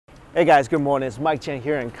Hey guys, good morning. It's Mike Chen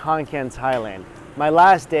here in Khon Kaen, Thailand. My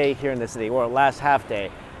last day here in the city, or last half day,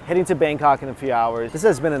 heading to Bangkok in a few hours. This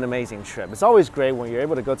has been an amazing trip. It's always great when you're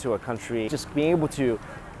able to go to a country. Just being able to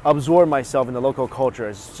absorb myself in the local culture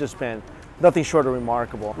has just been nothing short of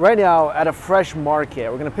remarkable. Right now, at a fresh market,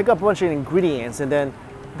 we're gonna pick up a bunch of ingredients and then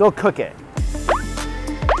go cook it.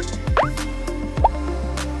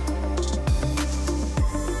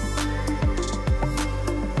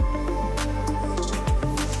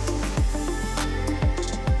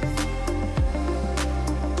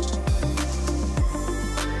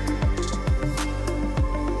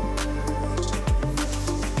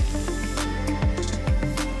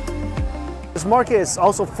 This market is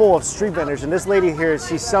also full of street vendors, and this lady here,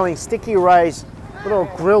 she's selling sticky rice, little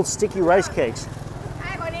grilled sticky rice cakes.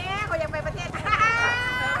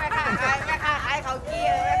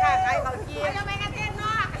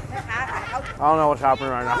 I don't know what's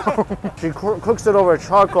happening right now. She cooks it over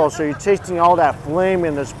charcoal, so you're tasting all that flame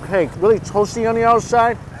in this cake. Really toasty on the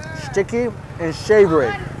outside, sticky and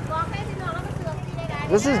savory.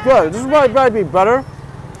 This is good. This might be better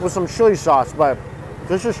with some chili sauce, but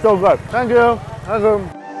this is still good. Thank you. Thank you.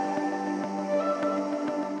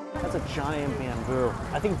 That's a giant bamboo.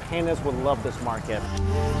 I think pandas would love this market.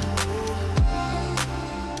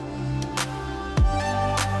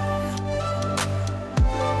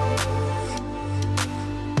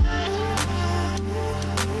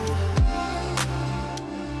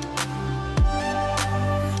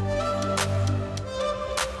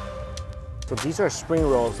 So these are spring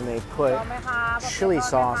rolls, and they put chili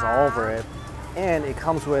sauce all over it. And it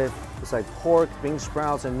comes with, it's like pork, bean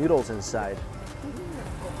sprouts, and noodles inside.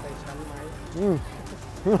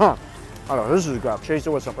 Oh, this is good. Chase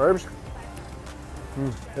it with some herbs.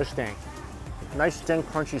 This thing. Nice thin,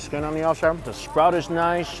 crunchy skin on the outside. The sprout is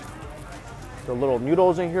nice. The little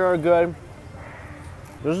noodles in here are good.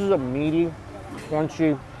 This is a meaty,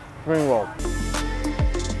 crunchy spring roll.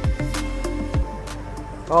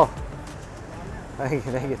 Oh, thank you,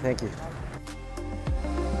 thank you, thank you.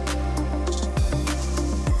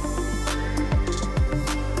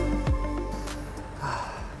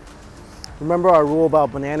 Remember our rule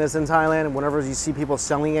about bananas in Thailand? Whenever you see people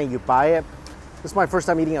selling it, you buy it. This is my first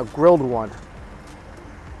time eating a grilled one.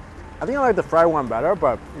 I think I like the fried one better,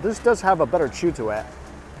 but this does have a better chew to it.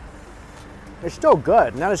 It's still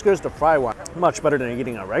good, not as good as the fried one. Much better than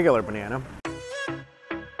eating a regular banana.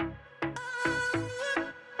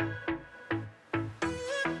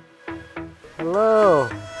 Hello.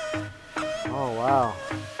 Oh, wow.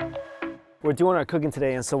 We're doing our cooking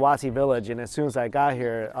today in Sawati village, and as soon as I got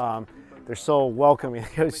here, they're so welcoming.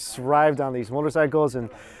 They just arrived on these motorcycles and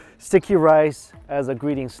sticky rice as a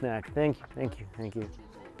greeting snack. Thank you, thank you, thank you.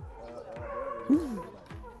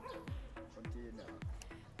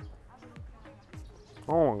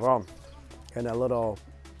 Oh my God. And that little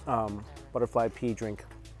butterfly pea drink.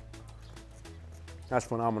 That's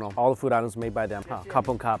phenomenal. All the food items made by them. Oh,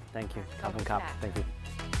 Khon Kaen, thank you. Khon Kaen, thank you.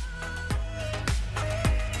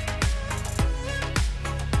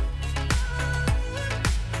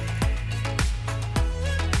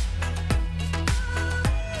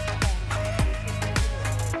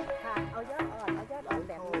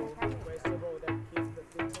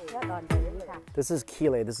 This is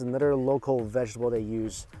kile. This is another local vegetable they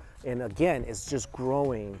use. And again, it's just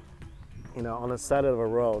growing, you know, on the side of a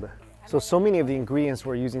road. So many of the ingredients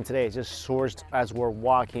we're using today is just sourced as we're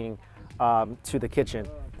walking to the kitchen.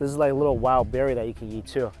 This is like a little wild berry that you can eat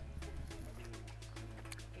too.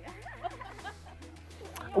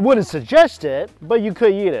 I wouldn't suggest it, but you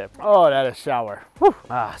could eat it. Oh, that is sour. Whew.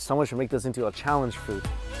 Someone should make this into a challenge food.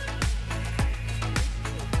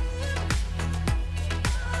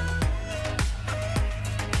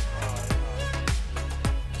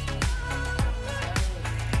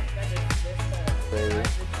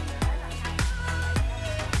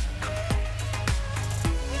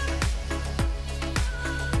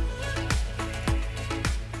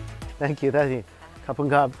 Thank you, thank you. Khon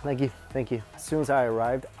Kaen, thank you, thank you. As soon as I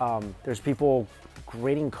arrived, there's people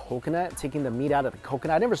grating coconut, taking the meat out of the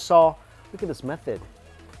coconut. I never saw, look at this method.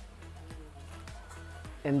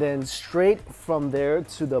 And then straight from there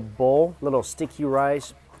to the bowl, little sticky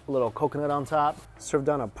rice, a little coconut on top, served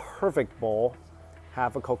on a perfect bowl,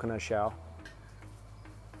 half a coconut shell.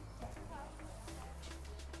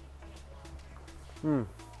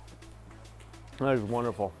 That is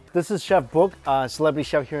wonderful. This is Chef Book, celebrity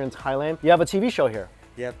chef here in Thailand. You have a TV show here.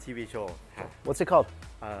 Yeah, TV show. What's it called?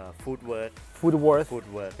 Food Worth. Food Worth.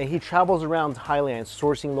 Food Worth. And he travels around Thailand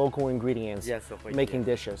sourcing local ingredients, yes, making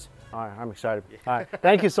dishes. All right, I'm excited. All right,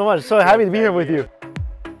 thank you so much. So happy to be here with you.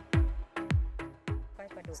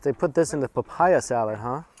 So they put this in the papaya salad,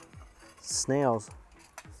 huh? Snails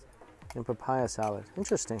and papaya salad.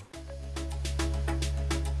 Interesting.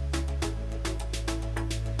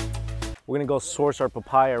 We're gonna go source our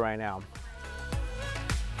papaya right now.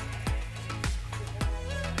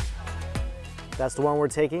 That's the one we're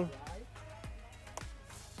taking?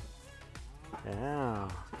 Yeah,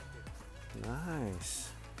 nice.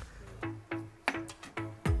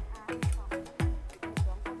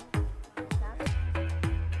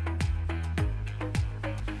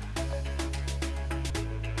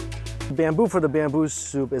 Bamboo for the bamboo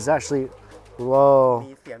soup is actually,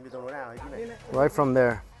 whoa, right from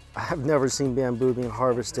there. I've never seen bamboo being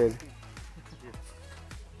harvested.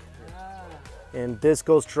 And this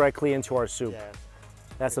goes directly into our soup. Yes.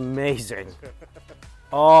 That's amazing.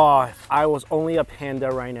 Oh, if I was only a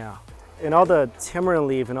panda right now. And all the tamarind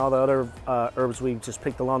leaf and all the other herbs we just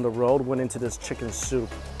picked along the road went into this chicken soup.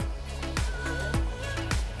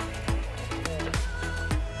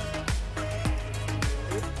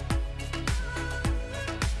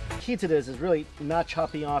 Key to this is really not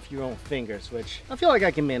chopping off your own fingers, which I feel like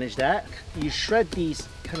I can manage that. You shred these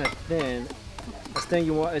kind of thin,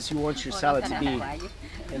 as you want your salad to be,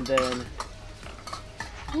 and then,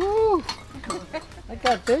 woo, I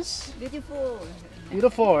got this. Beautiful.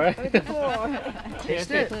 Beautiful, right? Beautiful.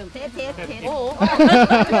 Taste it. Taste.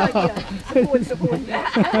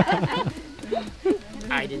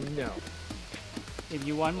 I didn't know. If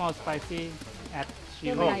you want more spicy, add เ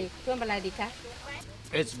พิ่ม chili. อะไรดีคะ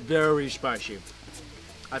It's very spicy.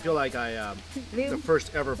 I feel like the first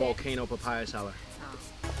ever volcano papaya salad.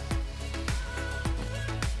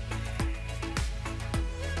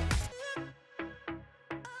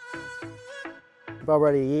 About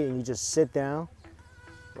ready to eat, and you just sit down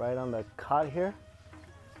right on the cot here.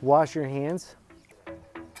 Wash your hands.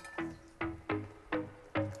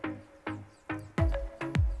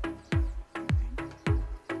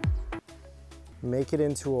 Make it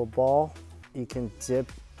into a ball. You can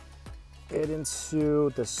dip it into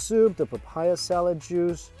the soup, the papaya salad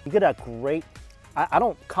juice. You get a great, I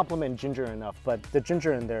don't compliment ginger enough, but the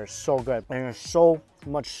ginger in there is so good. And there's so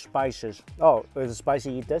much spices. Oh, is it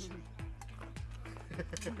spicy? Eat this?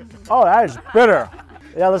 Oh, that is bitter.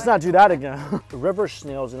 Yeah, let's not do that again. River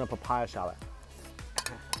snails in a papaya salad.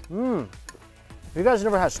 Mmm. You guys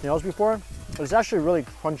never had snails before? It's actually really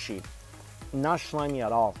crunchy. Not slimy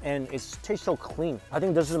at all, and it tastes so clean. I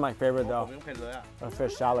think this is my favorite though. A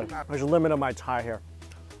fish salad. There's a limit of my Thai here.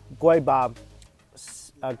 Goi ba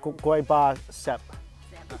sep.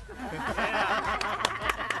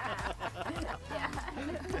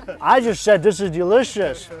 I just said this is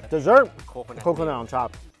delicious. Dessert, coconut on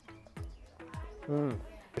top.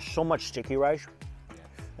 There's so much sticky rice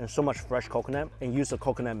and so much fresh coconut, and use of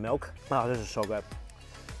coconut milk. Oh, this is so good,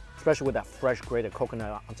 especially with that fresh grated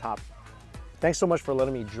coconut on top. Thanks so much for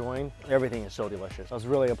letting me join. Everything is so delicious. It was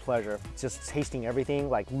really a pleasure. Just tasting everything,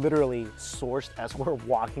 like literally sourced as we're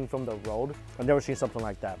walking from the road. I've never seen something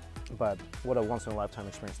like that, but what a once in a lifetime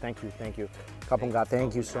experience. Thank you, thank you. Kapunga,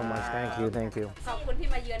 thank you so much. Thank you, thank you. ขอบคุณที่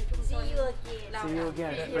มาเยือนชุมชน See you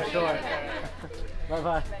again, for sure.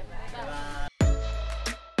 Bye-bye.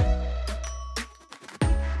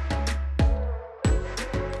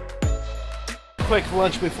 Quick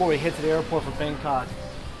lunch before we head to the airport for Bangkok.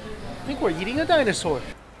 I think we're eating a dinosaur.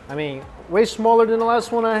 I mean, way smaller than the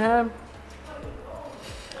last one I had.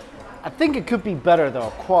 I think it could be better though,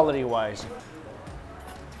 quality-wise.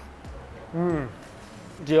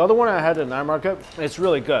 The other one I had at Night Market, it's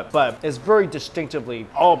really good, but it's very distinctively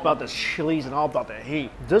all about the chilies and all about the heat.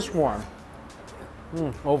 This one,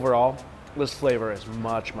 overall, this flavor is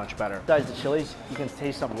much, much better. Besides the chilies, you can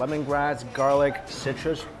taste some lemongrass, garlic,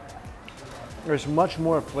 citrus. There's much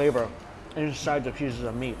more flavor inside the pieces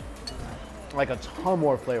of meat. Like a ton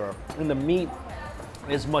more flavor. And the meat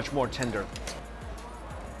is much more tender.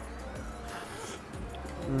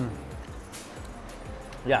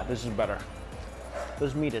 Yeah, this is better.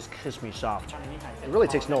 This meat is crispy soft. It really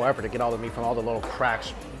takes no effort to get all the meat from all the little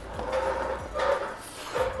cracks.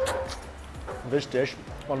 This dish,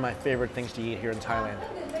 one of my favorite things to eat here in Thailand.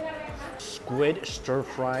 Squid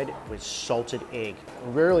stir-fried with salted egg.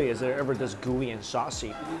 Rarely is it ever this gooey and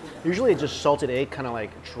saucy. Usually it's just salted egg kind of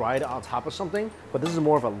like dried on top of something, but this is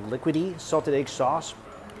more of a liquidy salted egg sauce.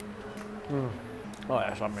 Oh,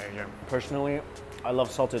 that's amazing. Personally, I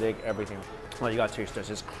love salted egg everything. Oh, you gotta taste this.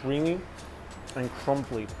 It's creamy and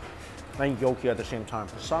crumbly and yolky at the same time.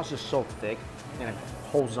 The sauce is so thick and it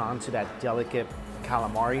holds on to that delicate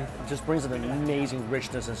calamari. It just brings an amazing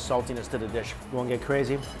richness and saltiness to the dish. You wanna get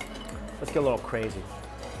crazy? Let's get a little crazy.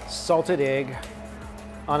 Salted egg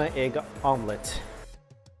on an egg omelet.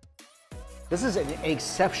 This is an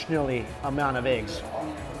exceptionally amount of eggs.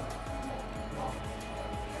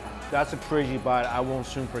 That's a crazy bite I won't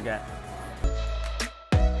soon forget.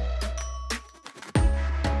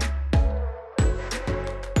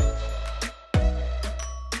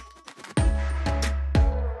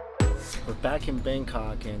 We're back in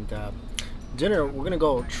Bangkok, and dinner, we're gonna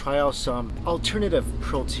go try out some alternative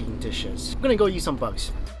protein dishes. We're gonna go eat some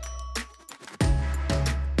bugs.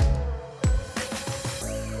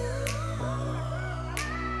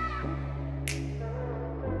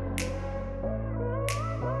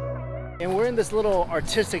 And we're in this little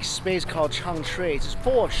artistic space called Chang Trade. It's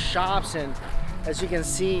full of shops and, as you can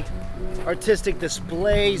see, artistic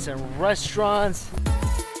displays and restaurants.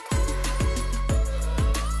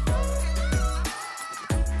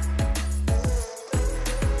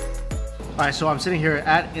 All right, so I'm sitting here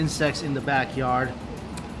at Insects in the Backyard.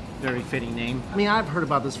 Very fitting name. I mean, I've heard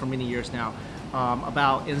about this for many years now,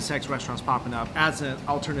 about Insects restaurants popping up as an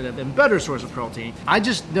alternative and better source of protein. I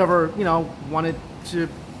just never, you know, wanted to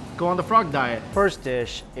go on the frog diet. First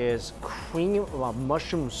dish is cream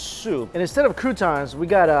mushroom soup. And instead of croutons, we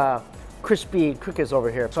got crispy crickets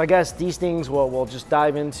over here. So I guess these things we'll just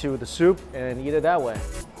dive into the soup and eat it that way.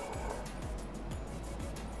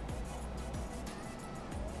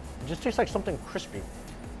 It just tastes like something crispy.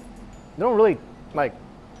 They don't really, like,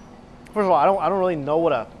 first of all, I don't really know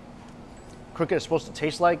what a cricket is supposed to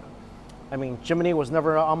taste like. I mean, Jiminy was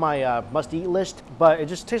never on my must-eat list, but it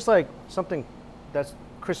just tastes like something that's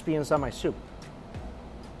crispy inside my soup.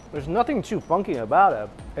 There's nothing too funky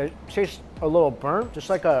about it. It tastes a little burnt,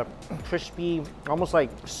 just like a crispy, almost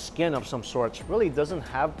like skin of some sorts. Really doesn't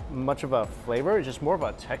have much of a flavor. It's just more of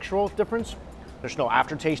a textural difference. There's no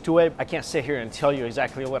aftertaste to it. I can't sit here and tell you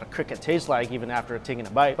exactly what a cricket tastes like even after taking a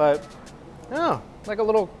bite, but yeah, like a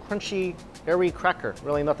little crunchy, airy cracker.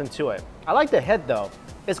 Really nothing to it. I like the head though.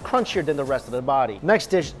 It's crunchier than the rest of the body. Next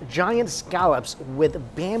dish, giant scallops with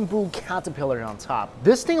bamboo caterpillar on top.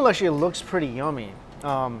 This thing actually looks pretty yummy.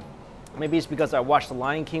 Maybe it's because I watched The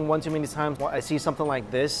Lion King one too many times. When I see something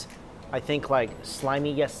like this, I think like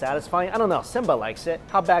slimy yet satisfying. I don't know, Simba likes it.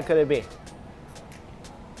 How bad could it be?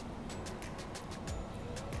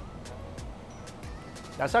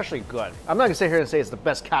 That's actually good. I'm not gonna sit here and say it's the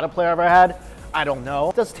best caterpillar I've ever had. I don't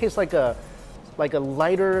know. It does taste like a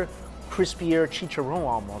lighter, crispier chicharron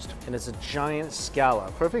almost. And it's a giant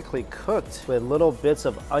scallop, perfectly cooked with little bits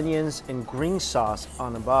of onions and green sauce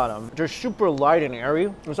on the bottom. They're super light and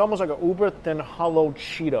airy. It's almost like a uber thin hollow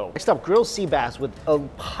Cheeto. Next up, grilled sea bass with a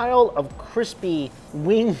pile of crispy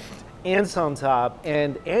winged ants on top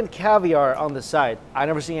and ant caviar on the side. I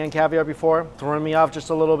never seen ant caviar before, throwing me off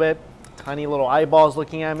just a little bit. Tiny little eyeballs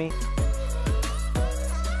looking at me.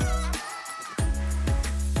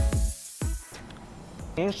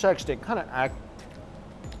 Insects, they kind of act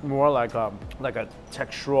more like a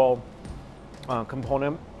textural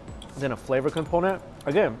component than a flavor component.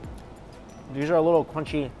 Again, these are little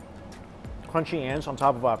crunchy ants on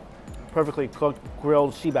top of a perfectly cooked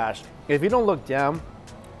grilled sea bass. If you don't look down,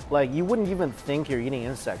 like you wouldn't even think you're eating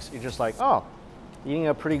insects. You're just like, oh, eating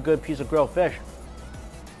a pretty good piece of grilled fish.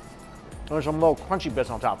 There's some little crunchy bits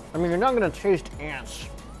on top. I mean, you're not gonna taste ants.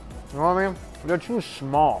 You know what I mean? They're too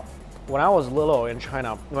small. When I was little in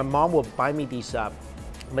China, my mom would buy me these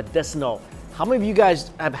medicinal. How many of you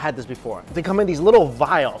guys have had this before? They come in these little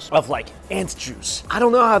vials of like ant juice. I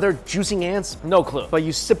don't know how they're juicing ants, no clue. But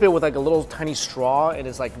you sip it with like a little tiny straw and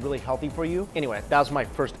it's like really healthy for you. Anyway, that was my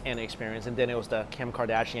first ant experience. And then it was the Kim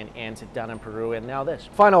Kardashian ant down in Peru, and now this.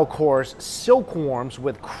 Final course, silkworms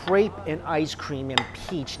with crepe and ice cream and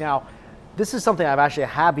peach. Now, this is something I've actually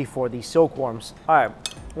had before, these silkworms. All right,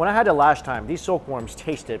 when I had it last time, these silkworms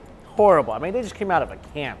tasted horrible. I mean, they just came out of a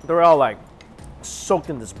can. They were all like soaked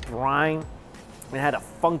in this brine. It had a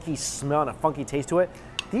funky smell and a funky taste to it.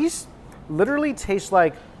 These literally taste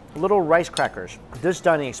like little rice crackers. This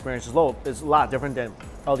dining experience is a lot different than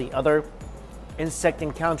all the other insect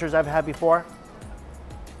encounters I've had before.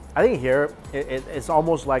 I think here, it's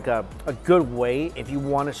almost like a good way, if you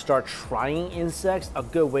want to start trying insects, a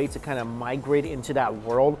good way to kind of migrate into that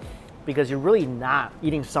world, because you're really not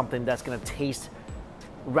eating something that's going to taste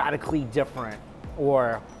radically different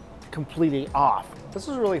or completely off. This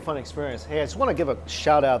was a really fun experience. Hey, I just want to give a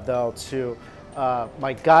shout out though to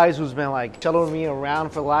my guys who's been like shuttling me around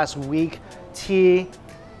for the last week, T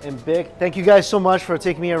and Bic. Thank you guys so much for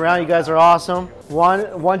taking me around. You guys are awesome.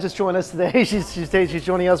 One just joined us today. She's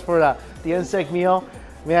joining us for the insect meal.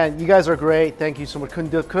 Man, you guys are great. Thank you so much.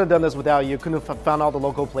 Couldn't have done this without you. Couldn't have found all the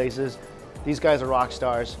local places. These guys are rock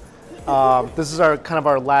stars. This is kind of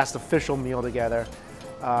our last official meal together.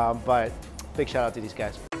 But big shout out to these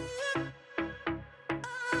guys.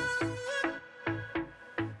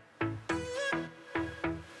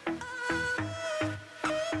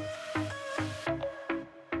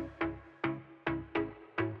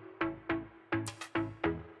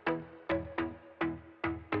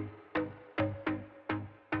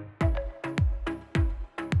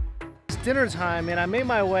 dinner time and I made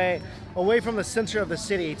my way away from the center of the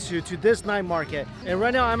city to this night market. And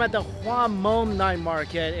right now I'm at the Huamum Night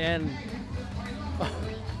Market and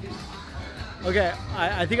okay,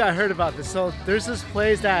 I think I heard about this. So there's this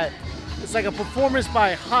place that it's like a performance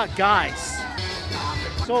by hot guys.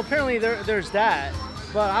 So apparently there's that,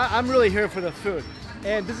 but I'm really here for the food.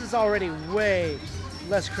 And this is already way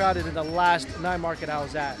less crowded than the last night market I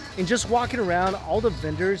was at. And just walking around, all the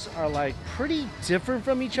vendors are like pretty different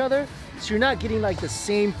from each other. So you're not getting like the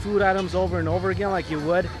same food items over and over again like you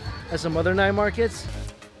would at some other night markets.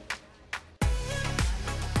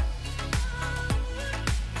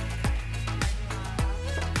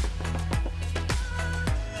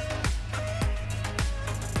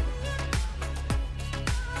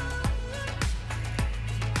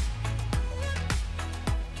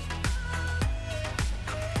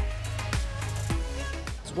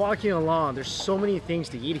 Walking along, there's so many things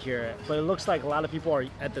to eat here, but it looks like a lot of people are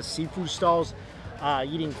at the seafood stalls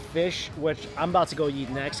eating fish, which I'm about to go eat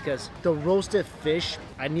next because the roasted fish,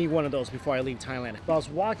 I need one of those before I leave Thailand. But I was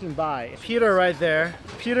walking by, Peter right there.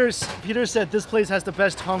 Peter said this place has the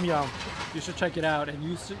best tom yum. You should check it out, and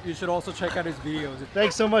you should also check out his videos.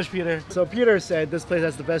 Thanks so much, Peter. So Peter said this place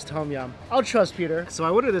has the best tom yum. I'll trust Peter. So I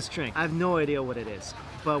ordered this drink. I have no idea what it is,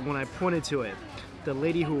 but when I pointed to it, the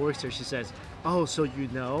lady who works there, she says, "Oh, so you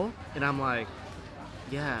know?" And I'm like,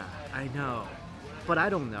 "Yeah, I know, but I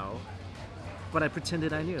don't know." But I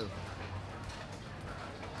pretended I knew.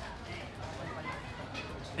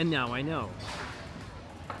 And now I know.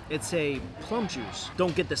 It's a plum juice.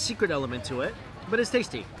 Don't get the secret element to it, but it's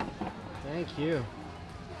tasty. Thank you.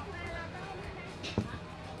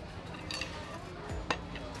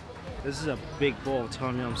 This is a big bowl of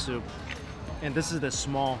tom yum soup. And this is the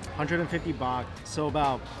small, 150 baht, so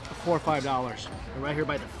about $4 or $5. And right here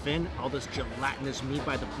by the fin, all this gelatinous meat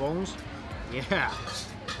by the bones. Yeah,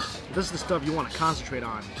 this is the stuff you want to concentrate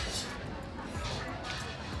on.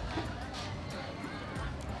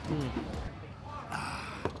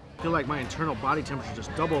 I feel like my internal body temperature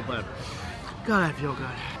just doubled, but God, I feel good.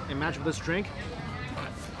 And match with this drink.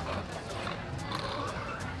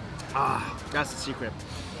 That's the secret.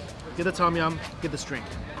 Get the tom yum, get this drink.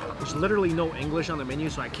 There's literally no English on the menu,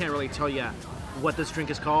 so I can't really tell you what this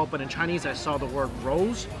drink is called, but in Chinese I saw the word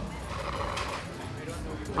rose.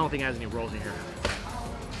 I don't think it has any rose in here.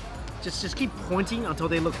 Just keep pointing until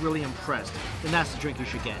they look really impressed, and that's the drink you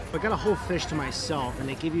should get. I got a whole fish to myself, and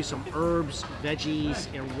they give you some herbs, veggies,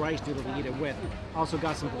 and rice noodle to eat it with. I also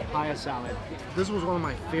got some papaya salad. This was one of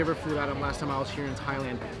my favorite food items last time I was here in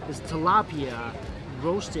Thailand. It's tilapia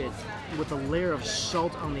roasted with a layer of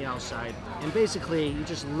salt on the outside. And basically, you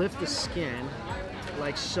just lift the skin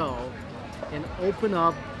like so and open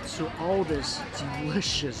up to all this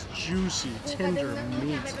delicious, juicy, tender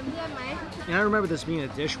meat. And I remember this being a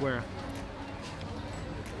dish where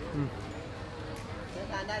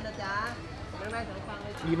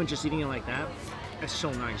even just eating it like that, it's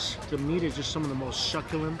so nice. The meat is just some of the most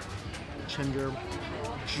succulent, tender,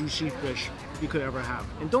 juicy fish you could ever have.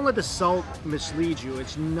 And don't let the salt mislead you.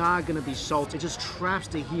 It's not gonna be salty. It just traps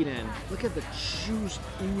the heat in. Look at the juice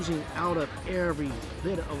oozing out of every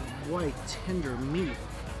bit of white, tender meat.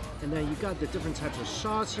 And then you got the different types of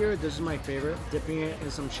sauce here. This is my favorite, dipping it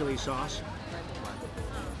in some chili sauce.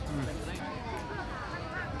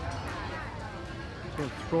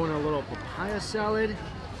 And throw in a little papaya salad.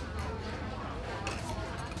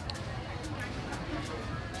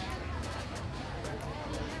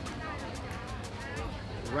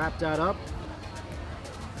 Wrap that up.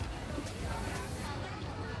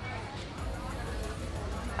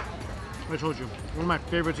 I told you, one of my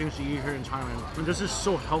favorite things to eat here in Thailand. And this is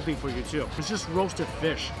so healthy for you too. It's just roasted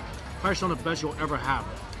fish. Probably some of the best you'll ever have.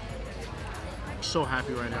 So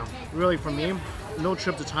happy right now. Really, for me, no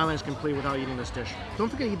trip to Thailand is complete without eating this dish. Don't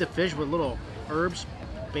forget to eat the fish with little herbs,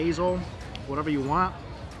 basil, whatever you want.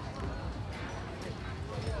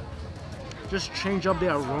 Just change up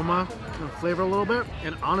the aroma and flavor a little bit.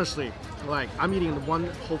 And honestly, like, I'm eating the one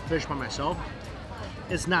whole fish by myself.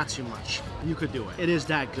 It's not too much. You could do it. It is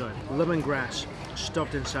that good. Lemongrass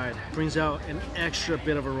stuffed inside brings out an extra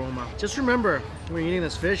bit of aroma. Just remember, when you're eating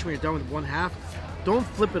this fish, when you're done with one half, don't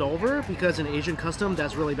flip it over, because in Asian custom,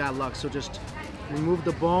 that's really bad luck. So just remove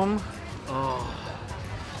the bone. Oh,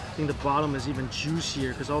 I think the bottom is even juicier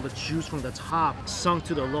because all the juice from the top sunk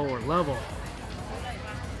to the lower level.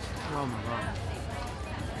 Oh my God.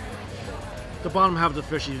 The bottom half of the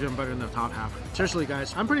fish is even better than the top half. Seriously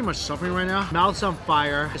guys, I'm pretty much suffering right now. Mouth's on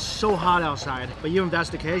fire. It's so hot outside. But even if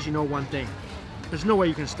that's the case, you know one thing. There's no way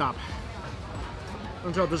you can stop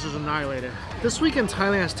until this is annihilated. This week in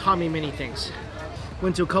Thailand has taught me many things.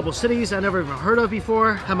 Went to a couple cities I never even heard of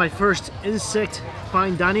before. Had my first insect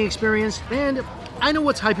fine dining experience. And I know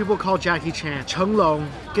what Thai people call Jackie Chan, Cheng Long.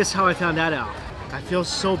 Guess how I found that out? I feel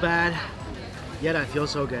so bad, yet I feel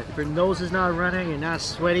so good. If your nose is not running, you're not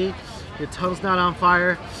sweaty, your tongue's not on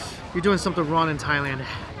fire, you're doing something wrong in Thailand.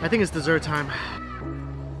 I think it's dessert time.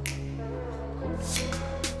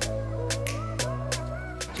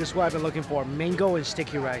 Just what I've been looking for, mango and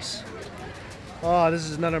sticky rice. Oh, this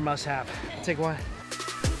is another must-have. Take one.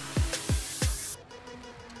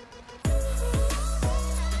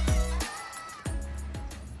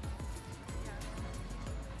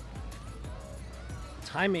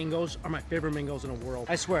 Thai mangoes are my favorite mangoes in the world.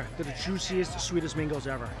 I swear, they're the juiciest, sweetest mangoes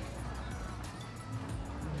ever.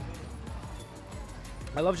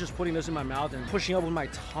 I love just putting this in my mouth and pushing up with my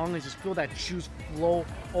tongue and just feel that juice flow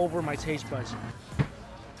over my taste buds.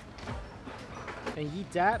 And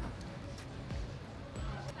eat that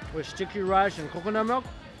with sticky rice and coconut milk.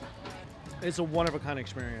 It's a one-of-a-kind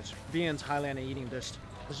experience. Being in Thailand and eating this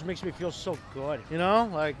just makes me feel so good. You know,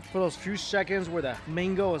 like for those few seconds where the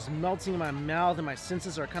mango is melting in my mouth and my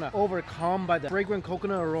senses are kind of overcome by the fragrant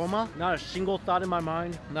coconut aroma. Not a single thought in my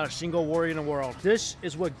mind, not a single worry in the world. This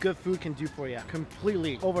is what good food can do for you.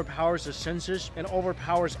 Completely overpowers the senses and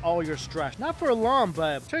overpowers all your stress. Not for long,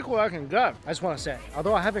 but take what I can get. I just want to say,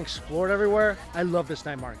 although I haven't explored everywhere, I love this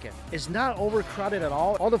night market. It's not overcrowded at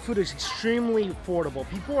all. All the food is extremely affordable.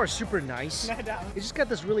 People are super nice. It's just got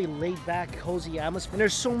this really laid back, cozy atmosphere. And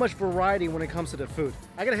there's so much variety when it comes to the food.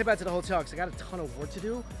 I gotta head back to the hotel because I got a ton of work to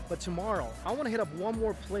do. But tomorrow, I want to hit up one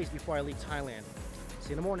more place before I leave Thailand. See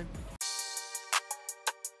you in the morning.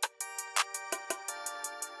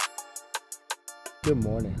 Good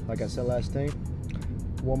morning. Like I said last night,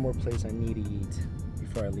 one more place I need to eat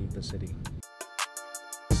before I leave the city.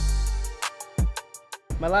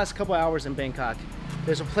 My last couple hours in Bangkok,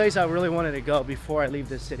 there's a place I really wanted to go before I leave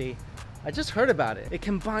the city. I just heard about it. It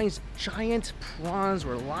combines giant prawns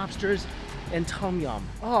or lobsters and tom yum.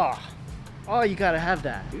 Oh, you gotta have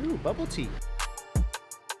that. Ooh, bubble tea.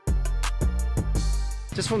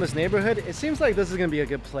 Just from this neighborhood, it seems like this is gonna be a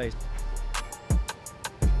good place.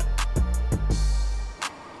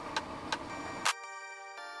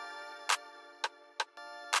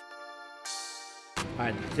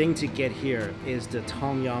 Alright, the thing to get here is the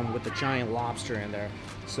tom yum with the giant lobster in there.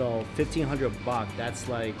 So 1,500 baht, that's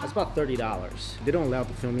about $30. They don't allow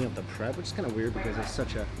the filming of the prep, which is kind of weird because it's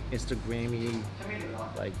such a Instagram-y,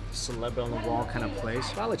 like celeb on the wall kind of place.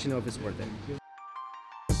 But I'll let you know if it's worth it.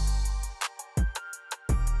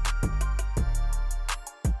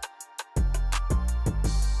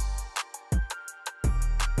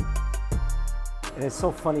 And it's so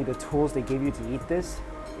funny, the tools they gave you to eat this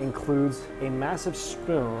includes a massive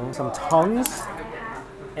spoon, some tongs,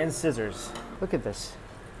 and scissors. Look at this.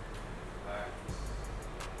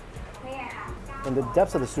 And the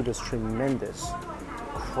depth of the soup is tremendous.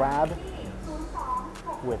 Crab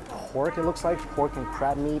with pork, it looks like. Pork and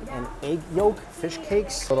crab meat and egg yolk, fish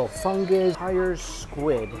cakes, little fungus, entire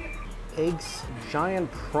squid, eggs,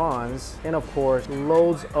 giant prawns, and of course,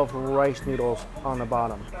 loads of rice noodles on the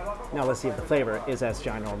bottom. Now let's see if the flavor is as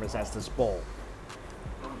ginormous as this bowl.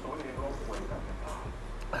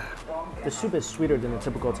 The soup is sweeter than the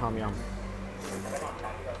typical tom yum,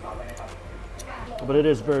 but it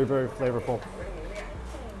is very, very flavorful.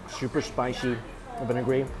 Super spicy,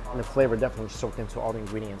 vinegary, and the flavor definitely soaked into all the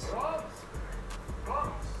ingredients.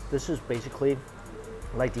 This is basically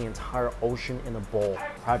like the entire ocean in a bowl.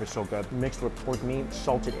 Crab is so good, mixed with pork meat,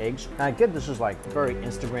 salted eggs. And I get this is like very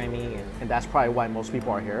Instagram-y, and that's probably why most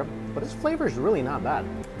people are here, but its flavor is really not bad.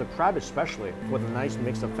 The crab especially, with a nice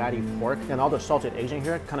mix of fatty pork and all the salted eggs in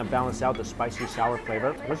here, kind of balance out the spicy sour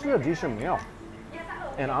flavor. This is a decent meal.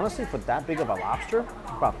 And honestly, for that big of a lobster,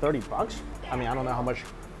 about 30 bucks. I mean, I don't know how much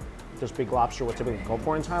this big lobster would typically go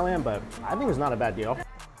for in Thailand, but I think it's not a bad deal.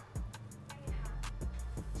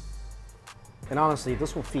 And honestly,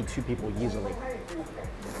 this will feed 2 people easily.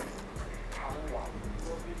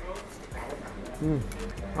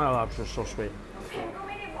 My lobster is so sweet.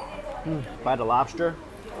 Bite of lobster.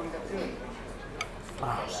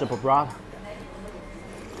 Sip of broth.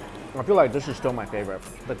 I feel like this is still my favorite.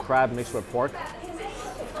 The crab mixed with pork.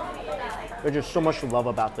 There's just so much to love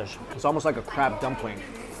about this. It's almost like a crab dumpling.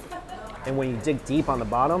 And when you dig deep on the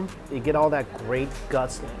bottom, you get all that great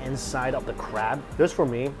guts inside of the crab. This, for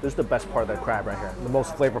me, this is the best part of the crab right here. The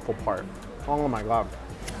most flavorful part. Oh my God,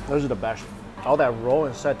 those are the best. All that roll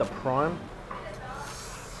inside the prawn.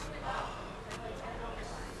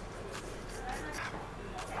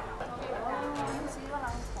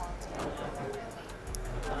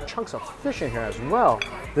 Chunks of fish in here as well.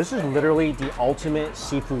 This is literally the ultimate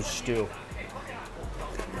seafood stew.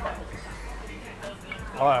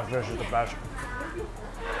 Oh, that fish is the best.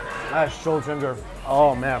 That is so tender.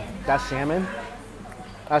 Oh man, that salmon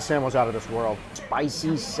was out of this world.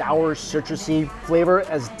 Spicy, sour, citrusy, flavor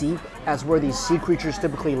as deep as where these sea creatures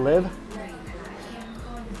typically live.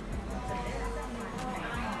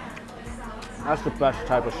 That's the best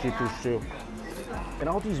type of seafood stew. And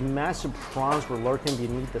all these massive prawns were lurking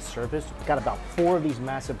beneath the surface. Got about 4 of these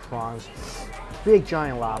massive prawns. Big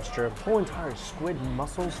giant lobster, whole entire squid,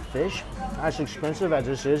 mussels, fish. As expensive as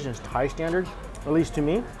this is in Thai standards, at least to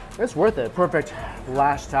me, it's worth it. Perfect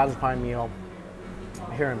last satisfying meal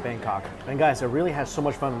here in Bangkok. And guys, I really had so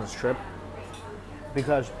much fun on this trip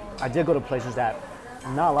because I did go to places that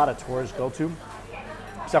not a lot of tourists go to,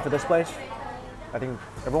 except for this place. I think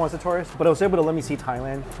everyone's a tourist, but I was able to let me see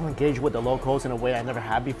Thailand, engage with the locals in a way I never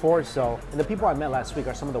had before. So, and the people I met last week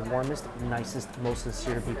are some of the warmest, nicest, most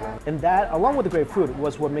sincere people. And that, along with the great food,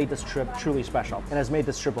 was what made this trip truly special and has made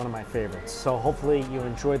this trip one of my favorites. So hopefully you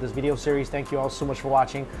enjoyed this video series. Thank you all so much for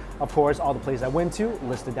watching. Of course, all the places I went to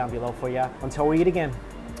listed down below for you. Until we eat again,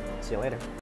 see you later.